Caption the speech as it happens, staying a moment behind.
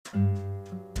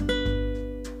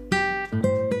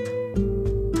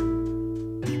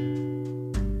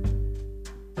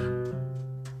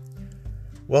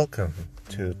Welcome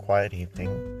to Quiet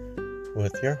Evening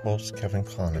with your host, Kevin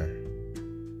Connor.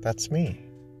 That's me.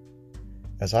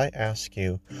 As I ask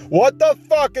you, what the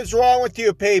fuck is wrong with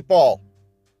you people?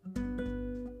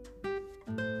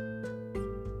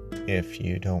 If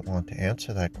you don't want to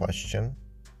answer that question,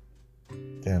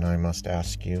 then I must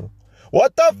ask you,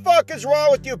 what the fuck is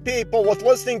wrong with you people with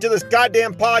listening to this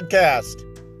goddamn podcast?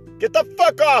 Get the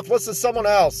fuck off, listen to someone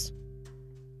else.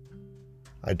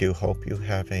 I do hope you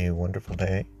have a wonderful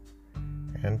day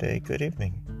and a good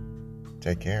evening.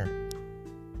 Take care.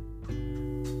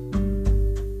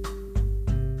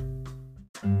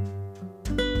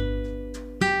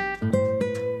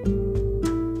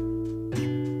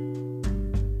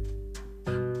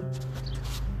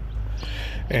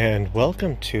 And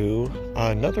welcome to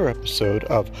another episode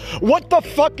of What the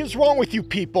Fuck is Wrong with You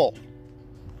People?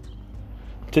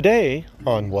 Today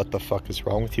on What the Fuck is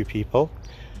Wrong with You People,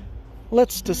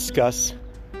 let's discuss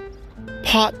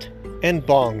pot and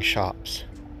bong shops.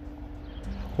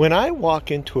 When I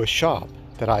walk into a shop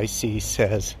that I see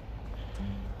says,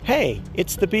 "Hey,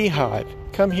 it's the Beehive.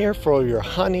 Come here for your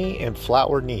honey and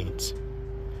flower needs,"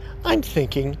 I'm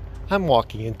thinking I'm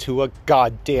walking into a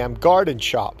goddamn garden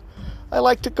shop. I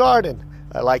like to garden.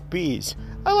 I like bees.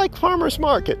 I like farmers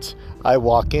markets. I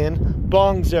walk in,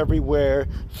 bongs everywhere,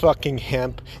 fucking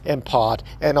hemp and pot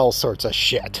and all sorts of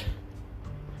shit.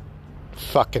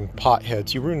 Fucking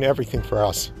potheads, you ruin everything for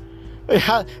us.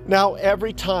 Now,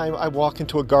 every time I walk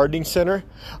into a gardening center,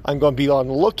 I'm going to be on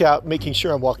the lookout, making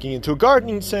sure I'm walking into a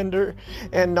gardening center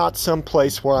and not some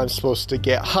place where I'm supposed to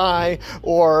get high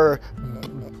or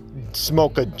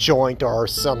smoke a joint or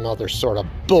some other sort of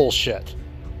bullshit.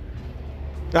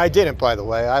 I didn't, by the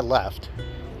way. I left.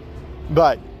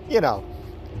 But,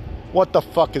 what the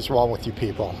fuck is wrong with you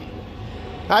people?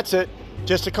 That's it.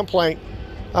 Just a complaint.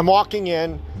 I'm walking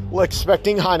in,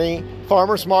 expecting honey,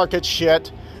 farmer's market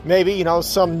shit, maybe,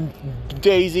 some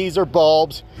daisies or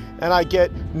bulbs, and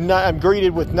I'm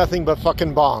greeted with nothing but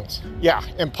fucking bongs. Yeah,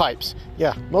 and pipes.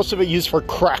 Yeah, most of it used for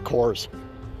crack whores.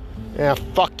 Yeah,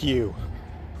 fuck you.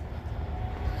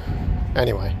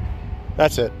 Anyway,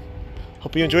 that's it.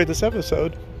 Hope you enjoyed this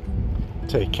episode.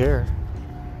 Take care.